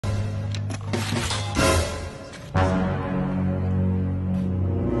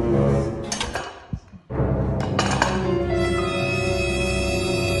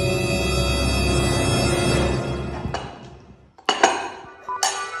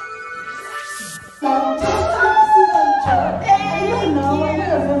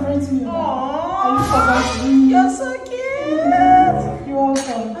You're so cute. You're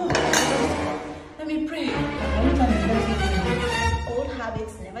welcome. Let me pray. Old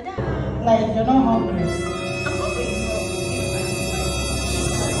habits never die. Like, you're not hungry. I'm hungry.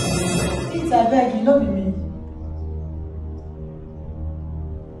 Eat, I beg you, don't be me.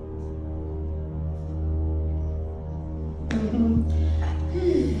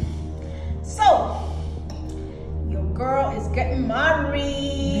 So, your girl is getting married.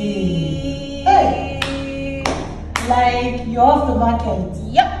 Hey. Like, you're off the market.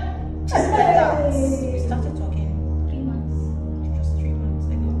 Yep. Just like that. We started talking 3 months. Just 3 months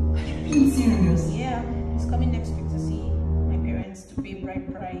ago. Are you being serious? Yeah. He's coming next week to see my parents to pay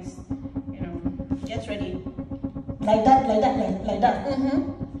bride price. You know, get ready. Like that. You're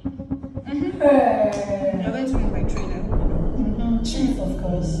going to be my trainer. Chief, of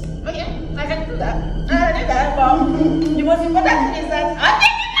course. Oh yeah, I can do that. I did that, but the most important thing is that I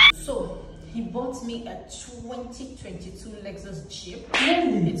did it. So he bought me a 2022 Lexus Jeep.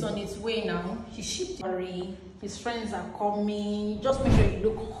 Really? It's on its way now. He shipped it. His friends are coming. Just make sure you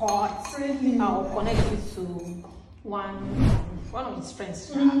look hot. Really? I'll connect you to one of his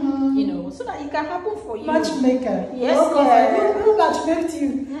friends, you know, so that it can happen for you. Matchmaker. Yes, Who matchmaked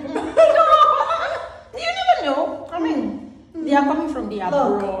you? You never know. I mean, they are coming from the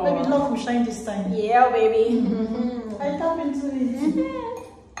abroad. Look, maybe love will shine this time. Yeah, baby. I tap into it.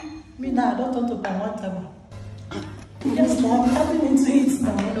 Me now, I don't want to buy one time. Yes, now I'm tapping into it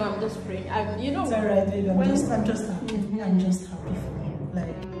now. No, I'm just praying. You know, it's alright, baby. I'm just happy. I'm just happy for you.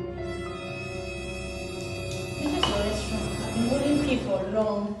 Like, this is your restaurant. I've been holding pee for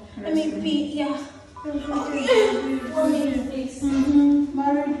long. Let me pee. Yeah. Please.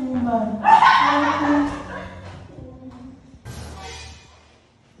 Married woman.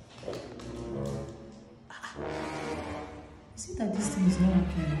 See that this thing is not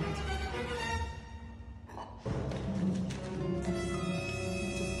okay, right?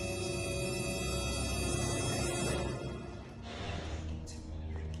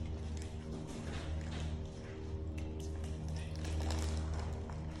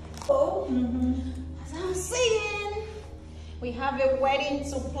 Oh, as I was saying, we have a wedding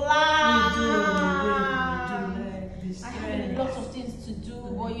to plan. We do. I have lots of things to do,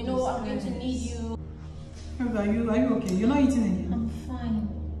 but you know, I'm going to need you. Are you okay? You're not eating again? I'm fine.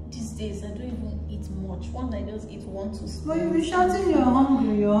 These days, I don't even eat much. One, I just eat 1, 2 spoons. But you'll be shouting you're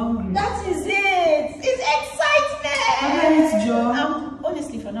hungry. That is it. It's excitement. It's joy.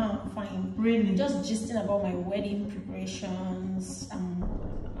 Honestly, for now, I'm fine. Really? Just gisting about my wedding preparations. I'm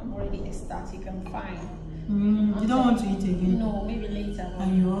already ecstatic. I'm fine. You don't want to eat again? No, maybe later. Are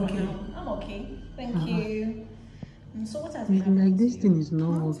you okay? I'm okay. Thank you. So what has It's been like this thing is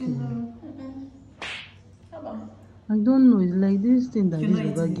not working. How about? I don't know. It's like this thing that this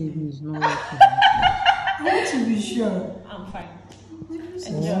Baba gave me is not working. I want to be sure. I'm fine.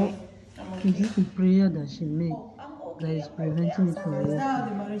 Enjoy. I'm okay. It's just the prayer that she made I'm okay. that is preventing it from Is working. that how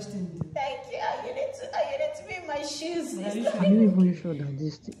the marriage thing did? Thank you. You need to be in my shoes. Are you even sure that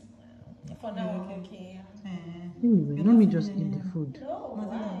this thing? For now, okay. Anyway, let me just eat the food. No,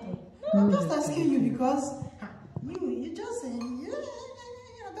 why? I'm just asking you because you just I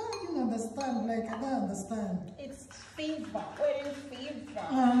don't even understand. Like, I don't understand. It's fever, wedding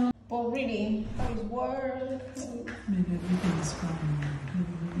fever. But really, how is work? Maybe everything is fine.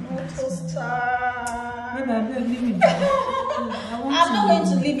 No toaster. Maybe I'm leave me. I'm not going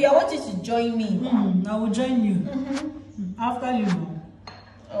to leave you. I want you to join me. I will join you. After you know.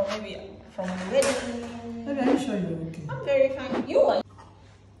 Or maybe from my wedding. Maybe are you sure you're okay? I'm very fine. You are.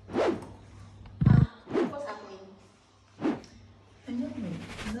 What's happening? I don't know.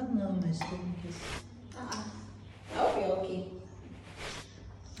 I don't know how my stomach is. I hope you're okay.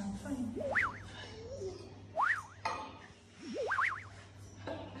 I'm fine.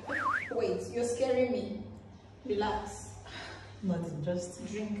 Wait, you're scaring me. Relax. Nothing, just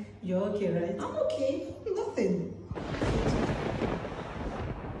drink. You're okay, right? I'm okay. Nothing.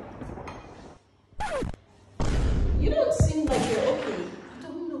 You don't seem like you're okay. I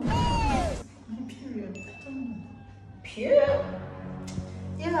don't know. My period. I don't know. Period?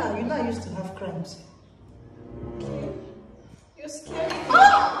 Yeah, you know I used to have cramps. Okay. You're scaring me.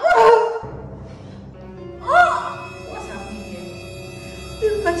 What's happening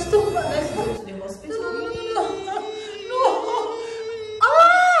here? My stomach. Let's go to the hospital. No.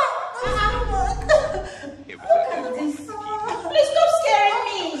 Look at this. Please stop scaring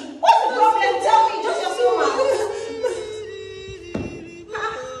me. What's the problem? Tell me. Just your stomach.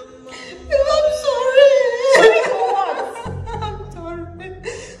 I'm sorry. Sorry for what? I'm sorry.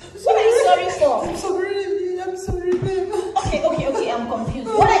 What are you sorry for? I'm sorry, babe. Okay. I'm confused.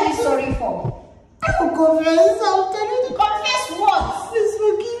 What are you sorry for? confess. I'm telling you. Confess what? Please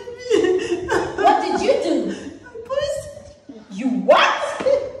forgive me. What did you do? I poisoned You what?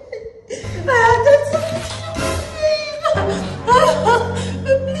 I had that.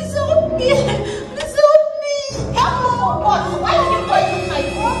 Please help me. Please help me. Help me for what? Why did you poison my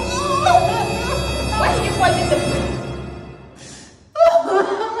food? Why did you poison the food?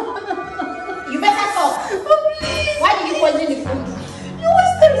 You better talk. Please. Why did you poison the food? You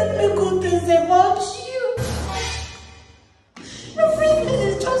always telling me good things about you. Everything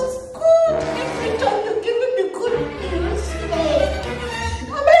is just good. Every time you're giving me good news.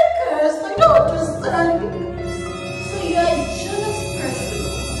 Am I cursed? I don't understand. So you're a jealous person.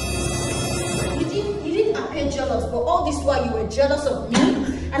 You didn't appear jealous, but all this while you were jealous of me,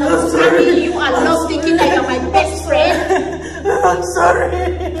 and I was marrying you and not thinking that you're my best friend. I'm sorry.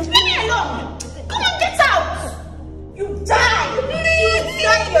 Leave me alone. Come on, get out. You die. You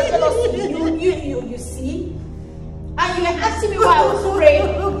die. You're jealous of me. You see? And you were asking me why I was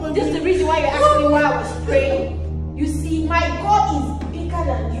praying. This is the reason why you're asking me why I was praying. You see, my God is bigger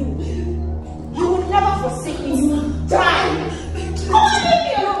than you. You will never forsake me. You will die. Come on, leave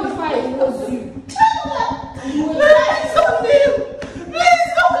me alone before I lose you. You will die. Please don't leave. Please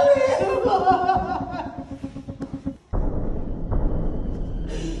don't leave.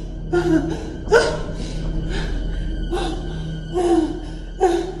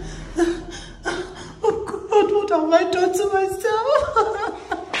 Oh God, what have I done to myself?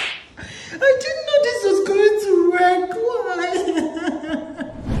 I didn't know this was going to work. Why?